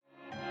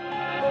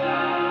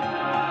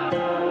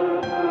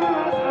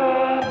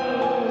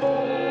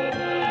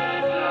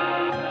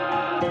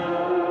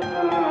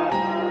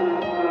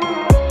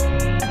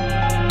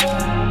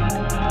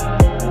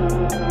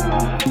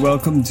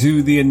welcome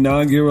to the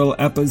inaugural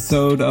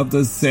episode of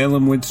the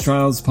Salem Witch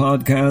Trials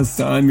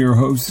podcast. I'm your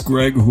host,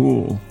 Greg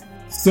Houle.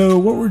 So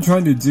what we're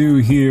trying to do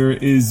here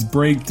is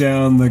break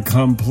down the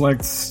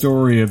complex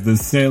story of the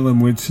Salem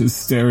witch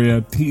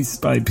hysteria piece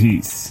by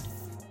piece.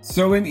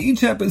 So in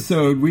each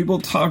episode, we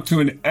will talk to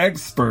an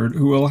expert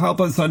who will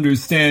help us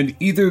understand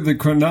either the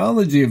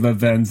chronology of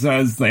events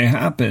as they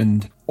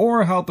happened,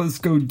 or help us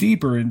go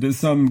deeper into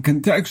some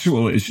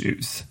contextual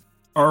issues.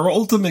 Our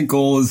ultimate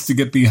goal is to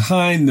get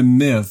behind the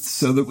myths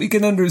so that we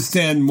can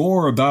understand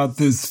more about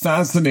this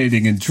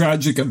fascinating and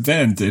tragic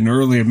event in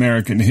early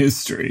American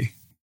history.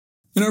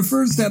 In our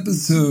first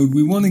episode,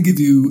 we want to give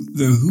you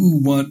the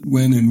who, what,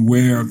 when, and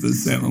where of the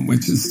Salem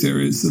witch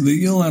hysteria so that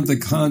you'll have the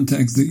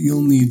context that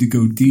you'll need to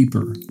go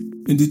deeper.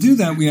 And to do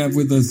that, we have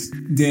with us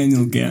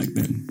Daniel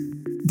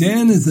Gagnon.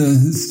 Dan is a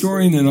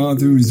historian and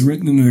author who's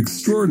written an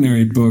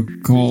extraordinary book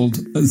called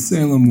A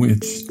Salem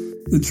Witch: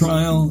 The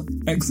Trial,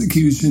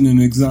 Execution,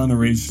 and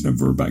Exoneration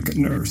of Rebecca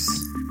Nurse.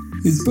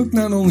 His book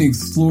not only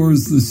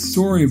explores the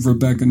story of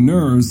Rebecca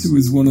Nurse, who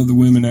was one of the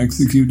women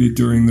executed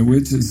during the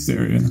witch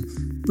hysteria,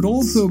 but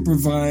also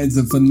provides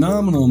a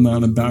phenomenal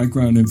amount of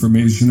background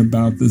information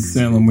about the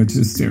Salem witch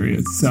hysteria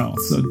itself,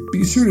 so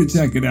be sure to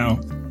check it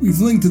out. We've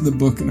linked to the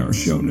book in our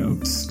show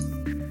notes.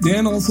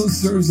 Dan also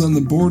serves on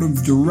the board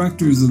of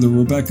directors of the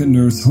Rebecca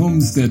Nurse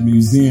Homestead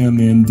Museum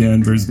in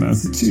Danvers,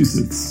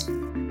 Massachusetts.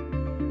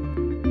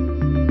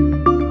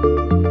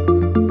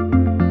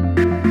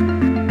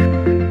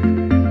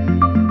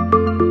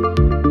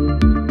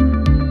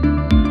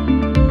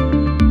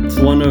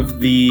 One of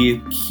the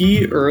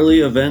key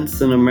early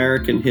events in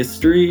American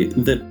history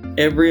that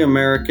every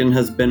American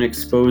has been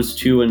exposed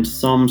to in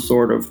some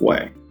sort of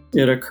way.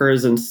 It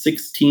occurs in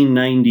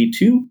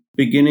 1692,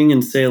 beginning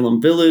in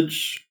Salem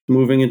Village,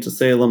 moving into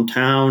Salem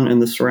Town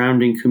and the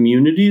surrounding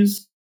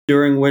communities,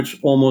 during which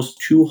almost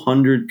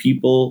 200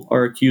 people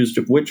are accused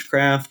of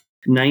witchcraft,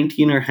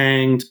 19 are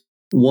hanged,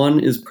 1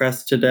 is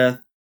pressed to death,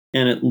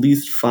 and at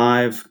least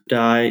 5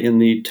 die in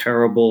the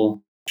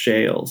terrible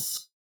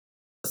jails.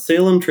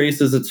 Salem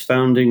traces its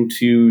founding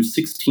to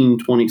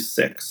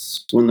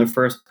 1626, when the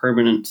first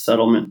permanent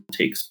settlement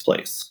takes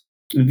place.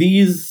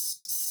 These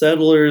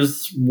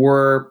settlers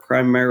were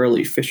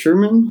primarily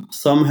fishermen.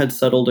 Some had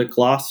settled at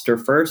Gloucester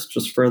first,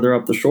 just further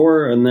up the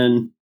shore, and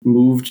then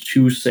moved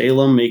to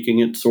Salem, making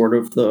it sort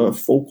of the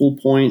focal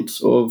point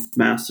of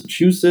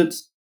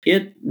Massachusetts.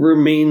 It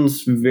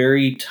remains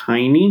very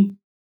tiny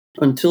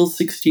until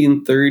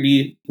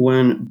 1630,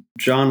 when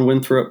John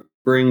Winthrop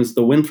brings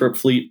the Winthrop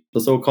fleet,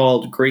 the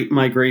so-called Great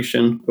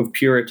Migration of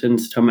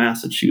Puritans, to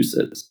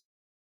Massachusetts.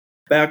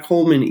 Back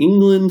home in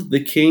England,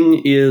 the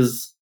king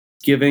is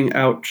giving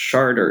out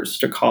charters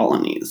to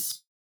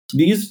colonies.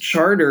 These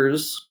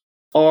charters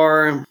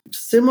are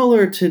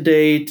similar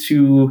today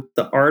to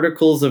the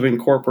articles of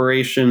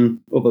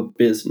incorporation of a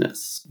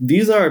business.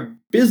 These are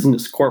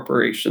business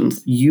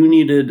corporations. You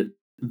needed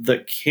the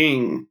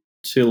king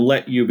to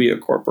let you be a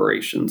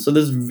corporation. So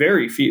there's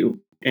very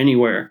few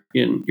anywhere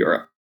in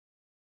Europe.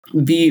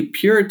 The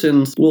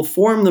Puritans will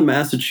form the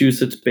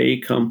Massachusetts Bay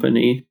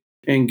Company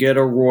and get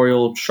a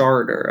royal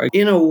charter.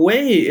 In a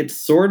way, it's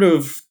sort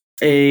of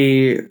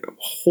a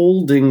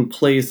holding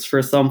place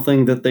for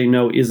something that they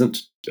know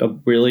isn't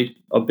really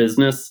a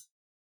business.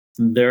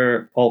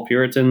 They're all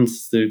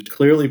Puritans.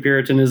 Clearly,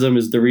 Puritanism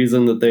is the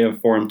reason that they have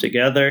formed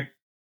together.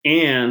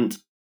 And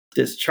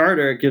this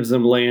charter gives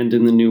them land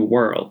in the New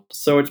World.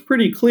 So it's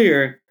pretty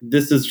clear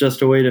this is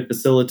just a way to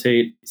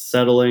facilitate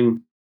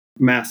settling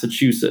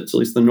Massachusetts, at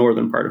least the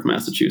northern part of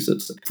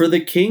Massachusetts. For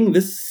the king,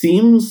 this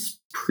seems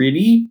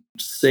pretty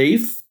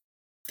safe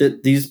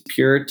that these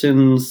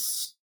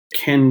Puritans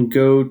can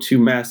go to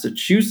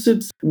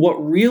Massachusetts. What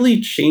really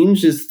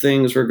changes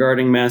things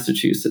regarding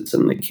Massachusetts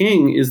and the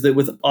king is that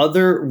with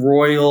other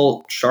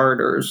royal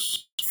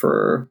charters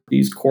for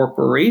these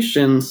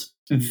corporations,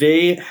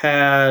 they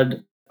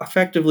had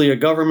effectively a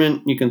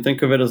government. You can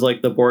think of it as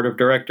like the board of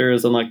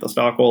directors and like the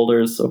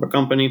stockholders of a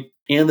company,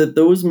 and that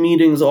those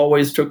meetings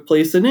always took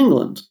place in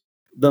England.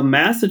 The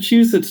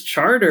Massachusetts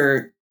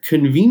charter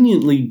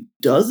conveniently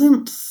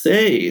doesn't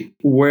say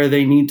where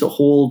they need to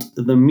hold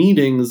the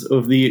meetings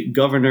of the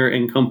governor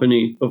and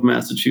company of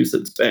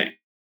Massachusetts Bay.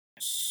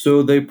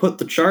 So they put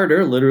the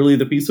charter, literally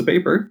the piece of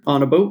paper,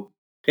 on a boat,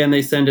 and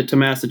they send it to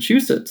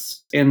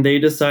Massachusetts, and they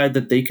decide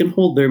that they can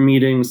hold their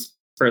meetings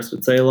first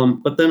at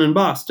Salem, but then in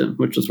Boston,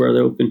 which is where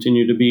they will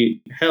continue to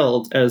be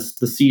held as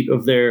the seat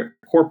of their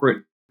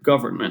corporate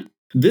government.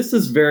 This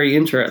is very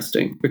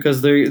interesting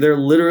because they're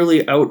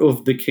literally out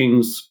of the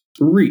king's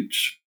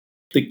reach.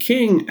 The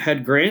king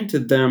had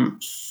granted them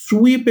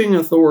sweeping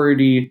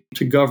authority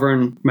to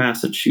govern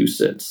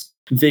Massachusetts.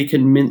 They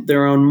can mint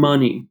their own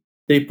money.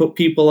 They put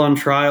people on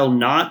trial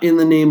not in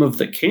the name of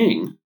the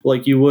king,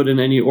 like you would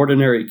in any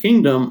ordinary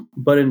kingdom,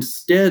 but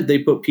instead they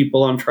put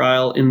people on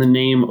trial in the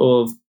name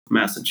of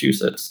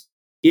Massachusetts.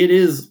 It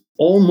is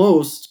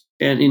almost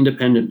an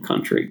independent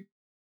country.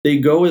 They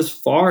go as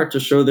far to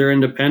show their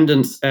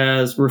independence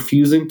as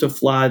refusing to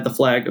fly the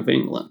flag of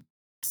England.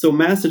 So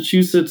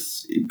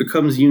Massachusetts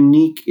becomes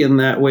unique in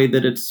that way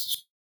that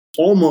it's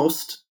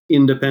almost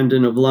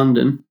independent of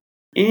London.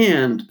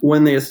 And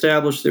when they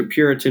establish their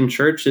Puritan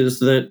churches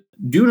that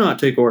do not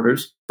take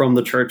orders from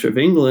the Church of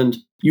England,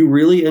 you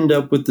really end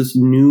up with this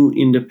new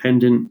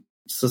independent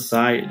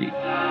society.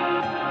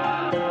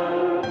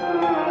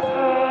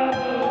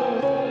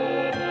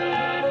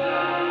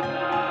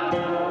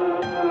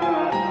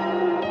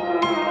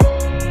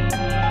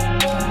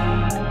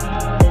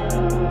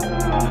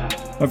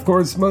 Of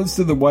course, most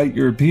of the white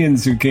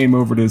Europeans who came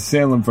over to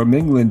Salem from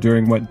England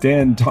during what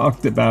Dan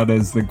talked about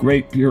as the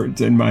Great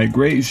Puritan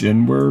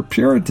Migration were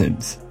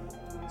Puritans.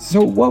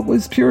 So what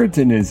was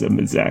Puritanism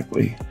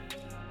exactly?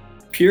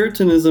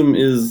 Puritanism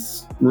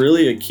is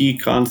really a key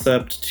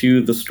concept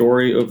to the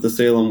story of the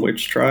Salem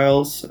witch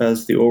trials,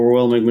 as the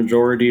overwhelming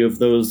majority of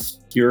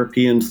those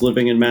Europeans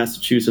living in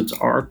Massachusetts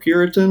are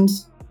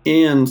Puritans.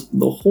 And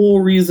the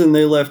whole reason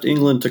they left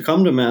England to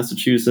come to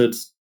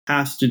Massachusetts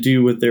has to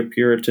do with their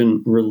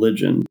Puritan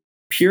religion.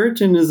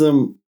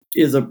 Puritanism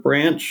is a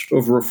branch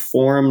of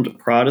Reformed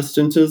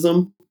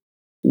Protestantism.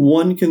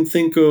 One can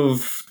think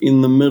of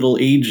in the Middle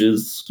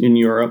Ages in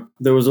Europe,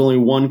 there was only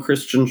one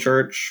Christian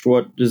church,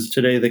 what is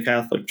today the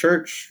Catholic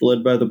Church,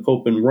 led by the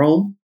Pope in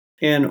Rome.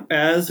 And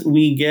as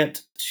we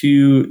get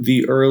to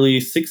the early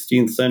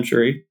 16th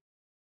century,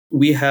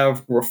 we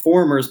have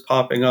reformers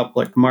popping up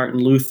like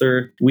Martin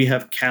Luther, we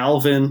have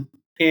Calvin,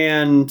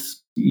 and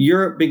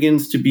Europe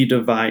begins to be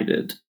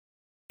divided.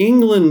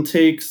 England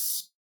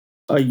takes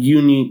a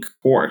unique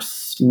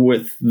course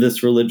with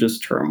this religious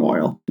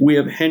turmoil. We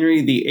have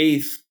Henry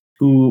VIII,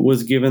 who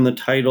was given the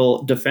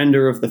title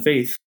Defender of the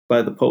Faith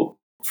by the Pope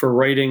for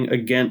writing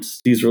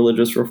against these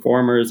religious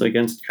reformers,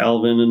 against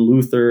Calvin and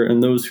Luther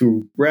and those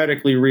who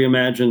radically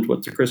reimagined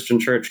what the Christian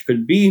church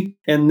could be.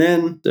 And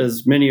then,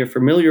 as many are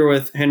familiar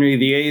with, Henry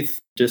VIII,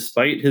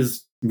 despite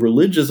his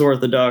religious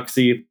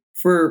orthodoxy,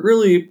 for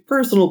really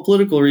personal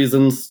political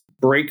reasons,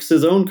 breaks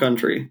his own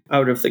country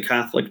out of the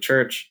Catholic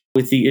Church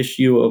with the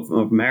issue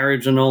of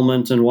marriage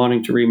annulment and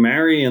wanting to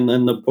remarry, and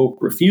then the Pope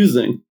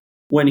refusing.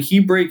 When he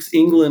breaks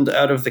England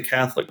out of the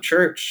Catholic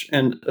Church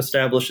and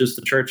establishes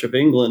the Church of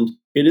England,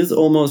 it is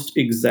almost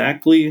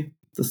exactly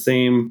the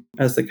same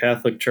as the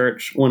Catholic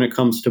Church when it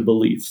comes to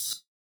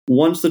beliefs.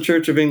 Once the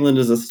Church of England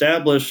is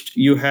established,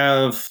 you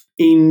have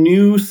a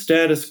new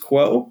status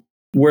quo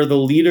where the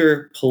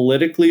leader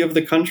politically of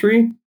the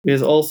country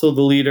is also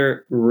the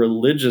leader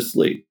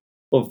religiously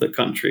of the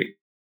country.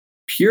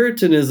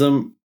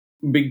 Puritanism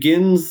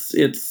begins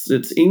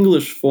its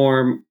English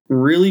form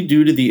really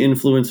due to the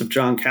influence of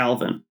John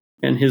Calvin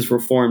and his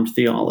Reformed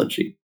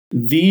theology.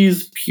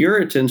 These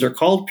Puritans are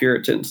called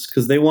Puritans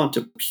because they want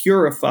to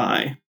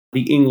purify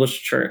the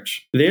English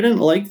church. They didn't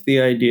like the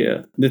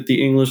idea that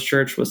the English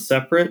church was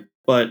separate,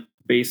 but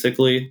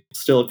basically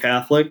still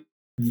Catholic.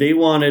 They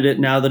wanted it,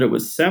 now that it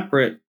was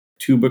separate,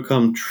 to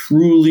become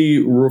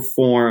truly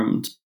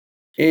reformed.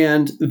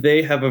 And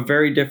they have a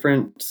very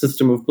different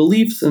system of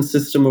beliefs and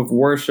system of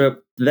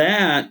worship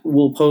that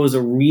will pose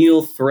a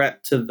real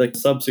threat to the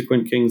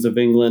subsequent kings of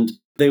England.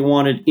 They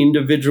wanted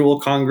individual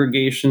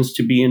congregations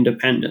to be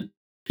independent.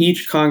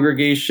 Each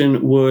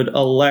congregation would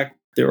elect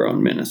their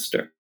own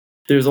minister.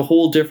 There's a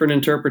whole different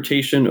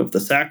interpretation of the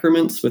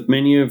sacraments, with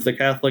many of the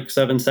Catholic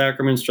 7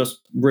 sacraments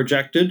just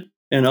rejected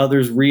and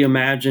others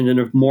reimagined in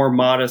a more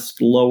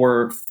modest,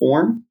 lower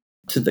form.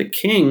 To the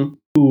king,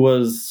 who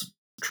was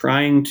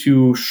trying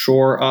to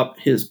shore up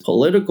his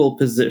political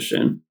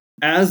position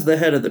as the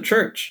head of the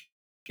church,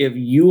 if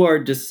you are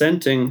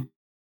dissenting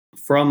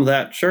from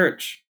that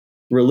church,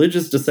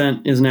 religious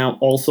dissent is now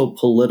also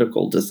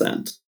political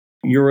dissent.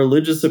 Your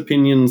religious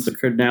opinions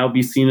could now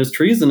be seen as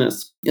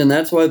treasonous. And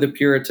that's why the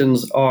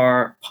Puritans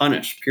are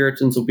punished.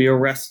 Puritans will be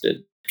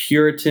arrested.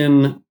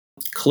 Puritan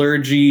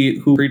clergy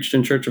who preached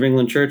in Church of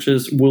England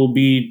churches will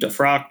be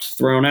defrocked,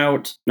 thrown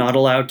out, not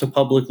allowed to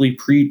publicly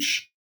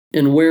preach.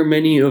 And where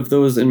many of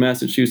those in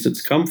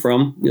Massachusetts come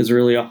from is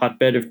really a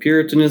hotbed of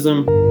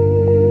Puritanism.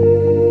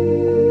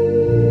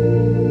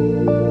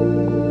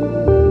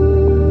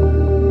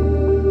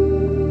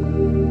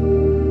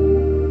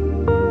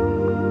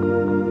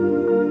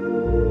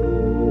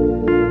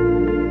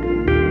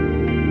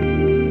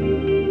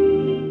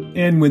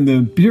 And when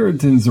the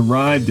Puritans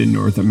arrived in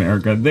North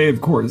America, they, of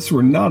course,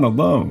 were not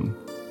alone.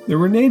 There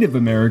were Native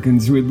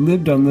Americans who had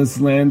lived on this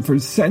land for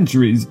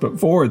centuries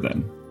before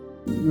them.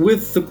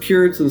 With the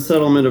Puritan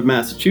settlement of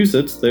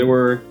Massachusetts, they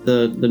were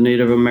the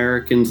Native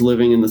Americans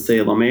living in the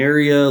Salem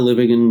area,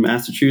 living in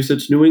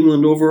Massachusetts, New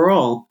England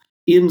overall.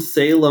 In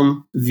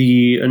Salem,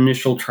 the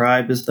initial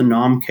tribe is the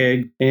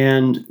Nomkeg,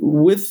 and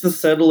with the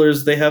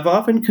settlers, they have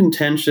often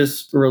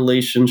contentious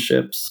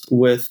relationships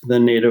with the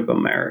Native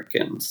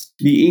Americans.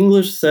 The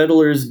English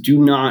settlers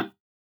do not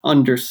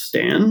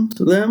understand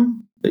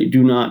them. They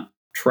do not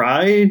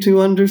try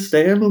to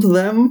understand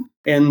them,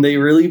 and they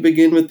really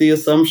begin with the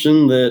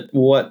assumption that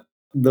what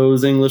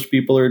those English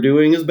people are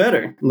doing is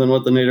better than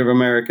what the Native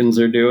Americans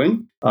are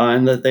doing,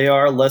 and that they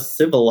are less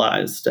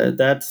civilized.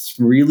 That's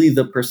really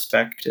the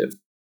perspective.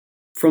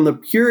 From the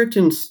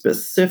Puritan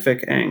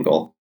specific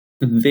angle,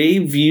 They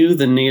view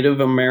the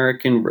Native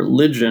American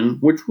religion,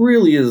 which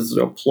really is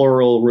a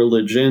plural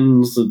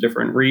religions,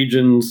 different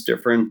regions,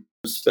 different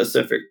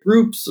specific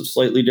groups of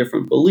slightly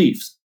different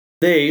beliefs.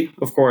 They,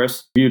 of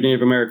course, view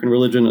Native American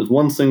religion as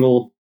one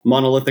single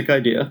monolithic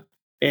idea,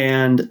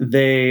 and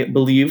they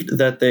believed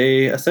that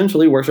they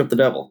essentially worship the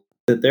devil,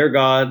 that their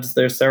gods,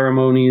 their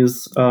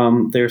ceremonies,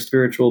 their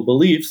spiritual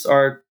beliefs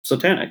are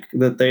satanic,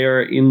 that they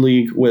are in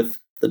league with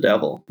the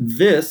devil.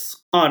 This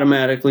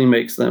automatically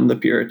makes them the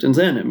Puritans'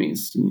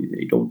 enemies.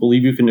 They don't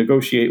believe you can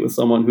negotiate with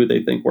someone who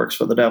they think works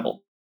for the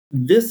devil.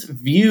 This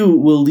view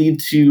will lead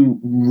to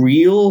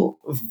real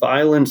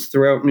violence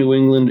throughout New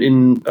England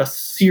in a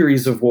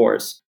series of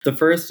wars. The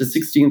first is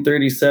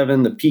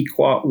 1637, the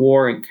Pequot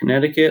War in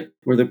Connecticut,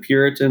 where the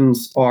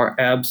Puritans are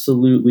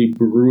absolutely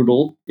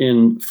brutal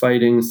in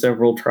fighting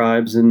several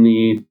tribes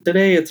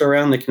today it's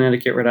around the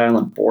Connecticut-Rhode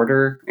Island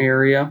border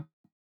area.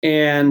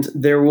 And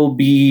there will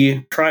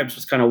be tribes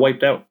just kind of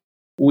wiped out.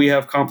 We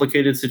have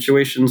complicated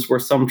situations where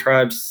some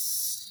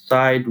tribes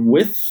side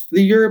with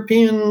the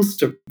Europeans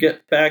to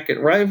get back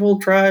at rival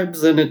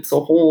tribes, and it's a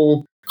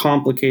whole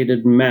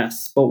complicated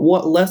mess. But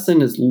what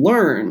lesson is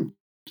learned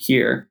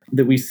here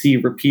that we see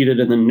repeated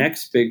in the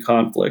next big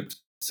conflict,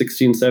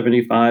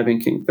 1675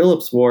 and King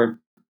Philip's War,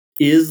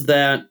 is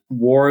that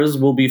wars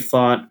will be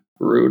fought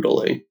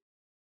brutally.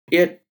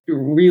 It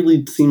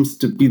really seems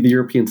to be the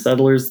European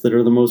settlers that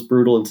are the most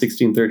brutal in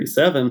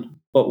 1637,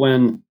 but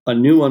when a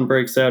new one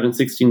breaks out in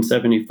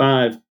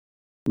 1675,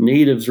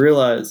 natives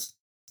realize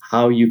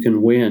how you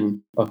can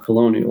win a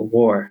colonial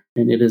war,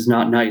 and it is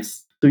not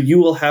nice. So you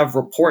will have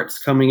reports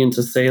coming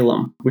into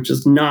Salem, which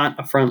is not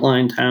a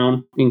frontline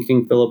town in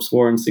King Philip's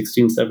War in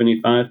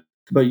 1675,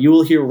 but you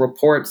will hear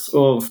reports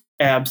of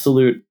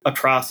absolute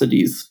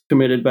atrocities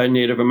committed by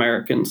Native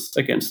Americans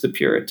against the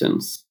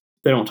Puritans.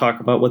 They don't talk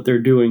about what they're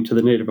doing to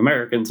the Native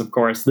Americans, of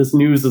course. This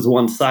news is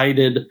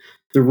one-sided.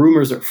 The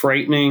rumors are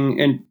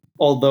frightening, and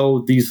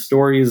although these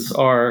stories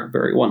are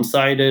very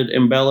one-sided,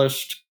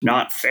 embellished,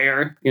 not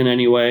fair in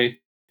any way,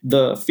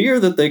 the fear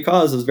that they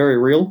cause is very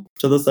real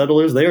to the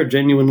settlers. They are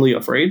genuinely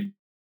afraid.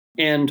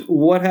 And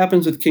what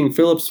happens with King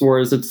Philip's War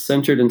is it's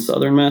centered in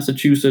southern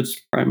Massachusetts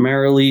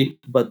primarily,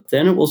 but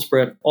then it will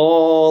spread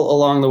all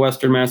along the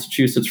western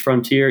Massachusetts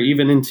frontier,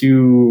 even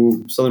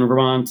into southern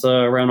Vermont,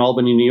 around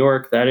Albany, New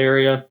York, that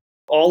area.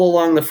 All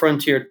along the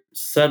frontier,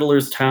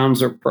 settlers'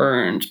 towns are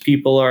burned.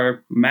 People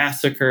are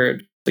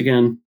massacred.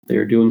 Again, they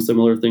are doing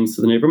similar things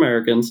to the Native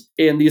Americans.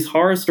 And these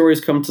horror stories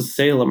come to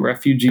Salem.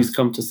 Refugees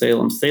come to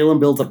Salem. Salem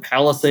builds a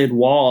palisade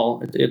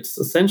wall. It's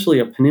essentially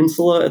a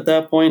peninsula at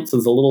that point, so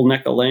there's a little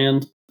neck of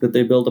land that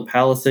they build a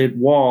palisade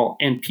wall.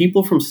 And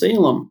people from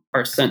Salem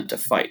are sent to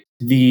fight.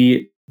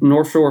 The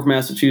North Shore of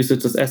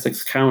Massachusetts is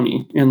Essex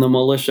County, and the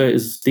militia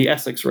is the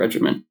Essex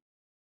Regiment.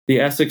 The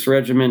Essex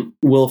Regiment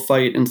will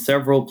fight in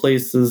several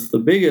places. The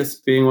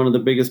biggest, being one of the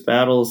biggest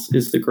battles,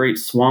 is the Great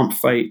Swamp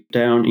Fight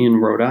down in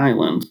Rhode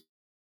Island.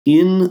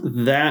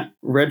 In that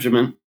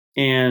regiment,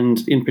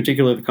 and in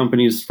particular the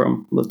companies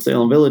from the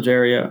Salem Village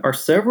area, are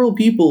several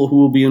people who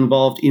will be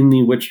involved in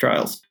the witch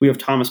trials. We have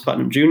Thomas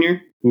Putnam Jr.,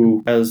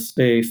 who has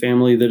a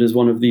family that is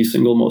one of the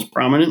single most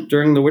prominent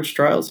during the witch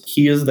trials.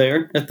 He is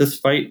there at this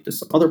fight. There's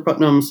some other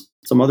Putnams,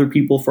 some other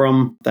people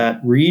from that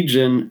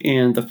region,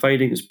 and the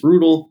fighting is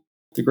brutal.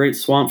 The Great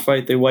Swamp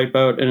Fight, they wipe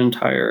out an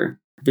entire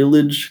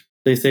village.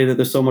 They say that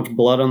there's so much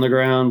blood on the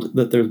ground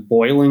that there's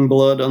boiling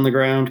blood on the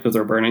ground because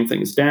they're burning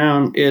things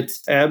down.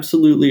 It's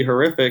absolutely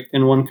horrific,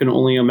 and one can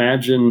only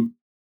imagine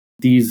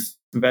these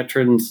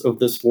veterans of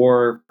this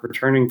war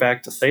returning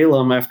back to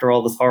Salem after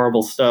all this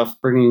horrible stuff,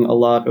 bringing a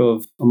lot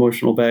of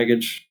emotional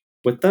baggage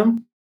with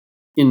them.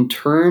 In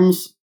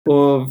terms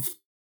of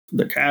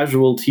the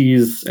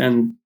casualties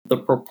and the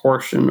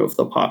proportion of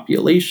the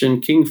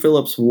population, King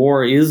Philip's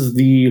War is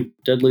the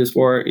deadliest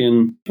war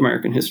in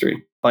American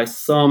history. By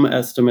some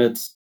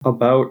estimates,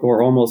 about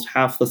or almost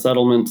half the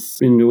settlements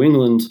in New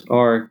England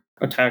are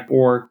attacked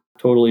or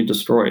totally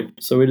destroyed.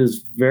 So it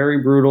is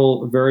very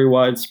brutal, very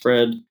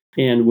widespread,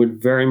 and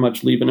would very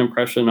much leave an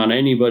impression on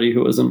anybody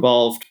who was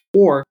involved,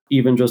 or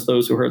even just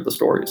those who heard the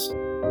stories.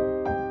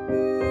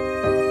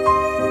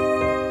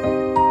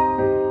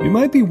 You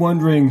might be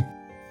wondering,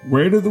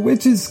 where do the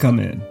witches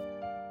come in?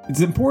 It's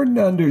important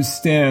to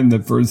understand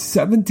that for a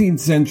 17th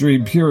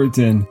century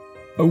Puritan,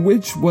 a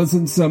witch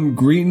wasn't some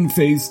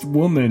green-faced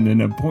woman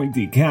in a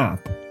pointy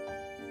cap.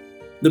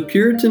 The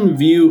Puritan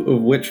view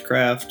of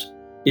witchcraft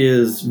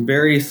is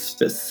very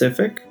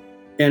specific,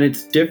 and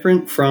it's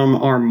different from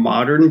our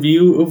modern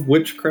view of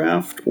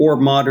witchcraft, or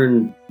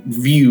modern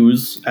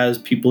views, as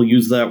people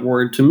use that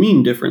word to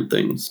mean different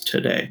things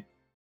today.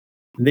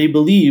 They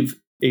believe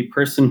a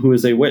person who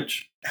is a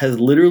witch has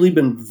literally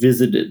been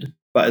visited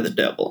by the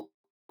devil.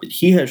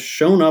 He has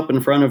shown up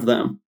in front of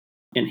them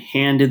and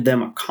handed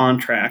them a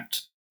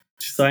contract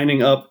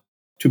signing up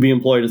to be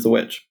employed as a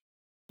witch.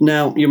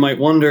 Now, you might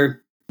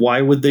wonder,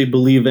 why would they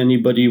believe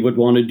anybody would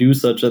want to do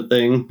such a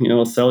thing?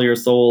 Sell your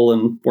soul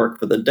and work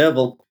for the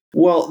devil.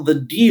 Well, the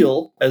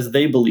deal, as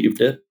they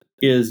believed it,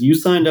 is you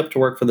signed up to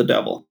work for the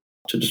devil.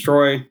 to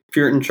destroy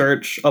Puritan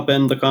Church,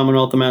 upend the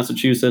Commonwealth of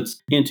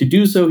Massachusetts, and to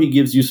do so, he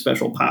gives you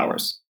special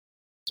powers.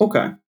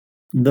 Okay.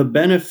 The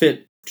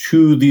benefit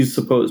to these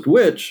supposed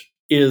witch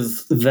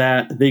is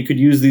that they could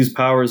use these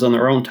powers on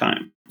their own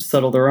time,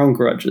 settle their own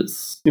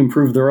grudges,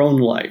 improve their own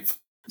life.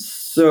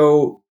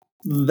 So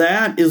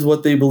that is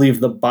what they believe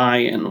the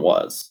buy-in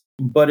was.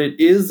 But it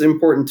is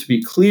important to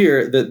be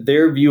clear that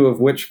their view of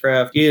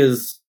witchcraft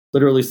is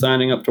literally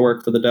signing up to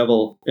work for the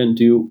devil and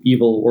do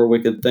evil or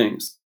wicked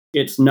things.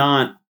 It's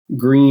not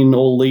green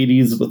old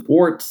ladies with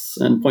warts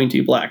and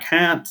pointy black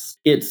hats.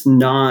 It's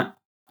not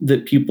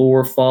that people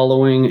were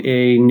following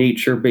a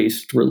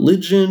nature-based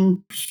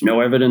religion. There's no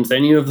evidence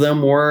any of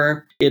them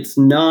were. It's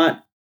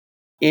not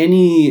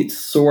any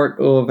sort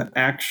of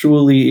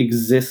actually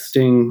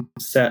existing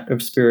set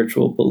of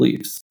spiritual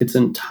beliefs. It's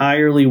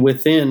entirely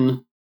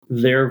within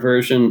their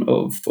version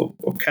of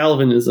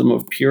Calvinism,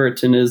 of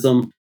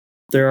Puritanism.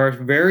 There are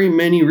very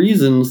many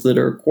reasons that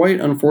are quite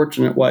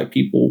unfortunate why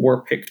people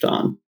were picked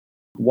on,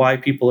 why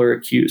people are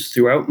accused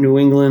throughout New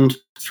England,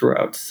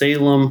 throughout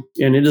Salem,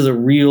 and it is a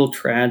real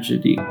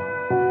tragedy.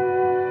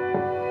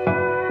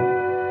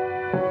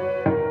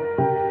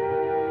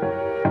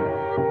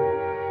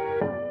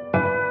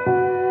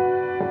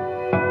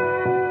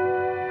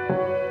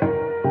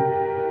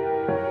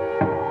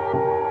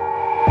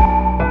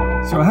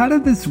 So how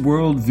did this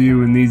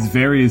worldview and these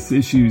various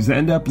issues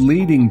end up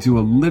leading to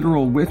a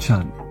literal witch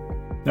hunt?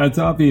 That's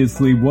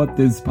obviously what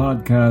this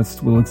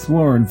podcast will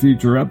explore in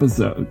future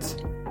episodes.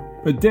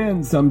 But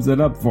Dan sums it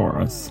up for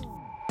us.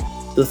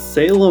 The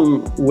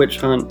Salem witch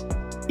hunt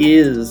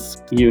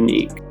is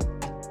unique.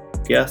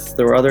 Yes,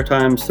 there were other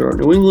times throughout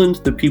New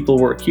England that people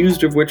were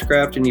accused of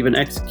witchcraft and even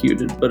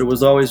executed, but it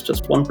was always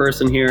just one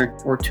person here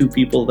or two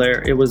people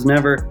there. It was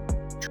never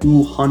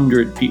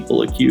 200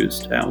 people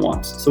accused at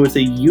once. So it's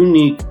a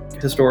unique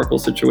historical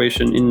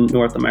situation in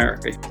North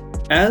America.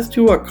 As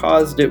to what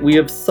caused it, we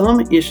have some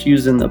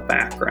issues in the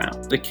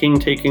background. The king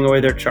taking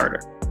away their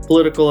charter,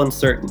 political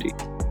uncertainty.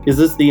 Is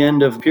this the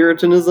end of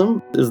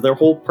Puritanism? Is their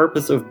whole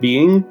purpose of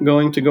being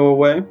going to go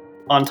away?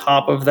 On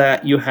top of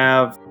that, you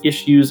have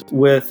issues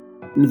with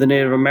the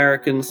Native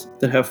Americans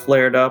that have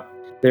flared up.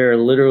 They're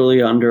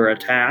literally under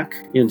attack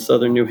in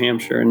southern New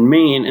Hampshire and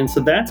Maine, and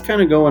so that's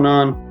kind of going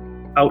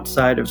on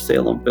outside of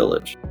Salem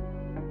Village.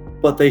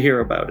 But they hear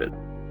about it.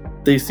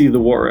 They see the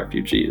war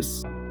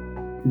refugees.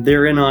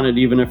 They're in on it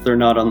even if they're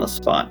not on the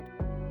spot.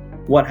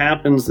 What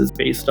happens is,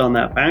 based on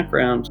that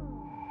background,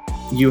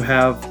 you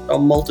have a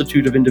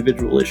multitude of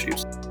individual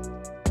issues.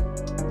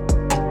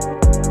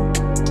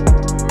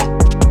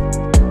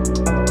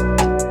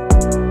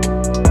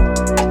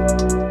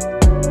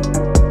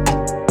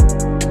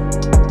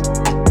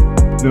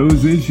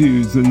 Those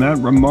issues and that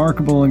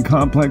remarkable and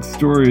complex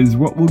story is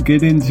what we'll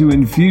get into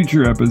in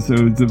future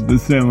episodes of the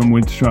Salem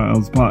Witch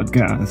Trials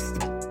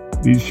podcast.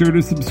 Be sure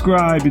to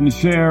subscribe and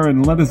share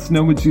and let us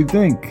know what you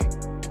think.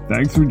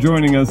 Thanks for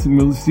joining us, and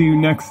we'll see you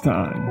next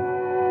time.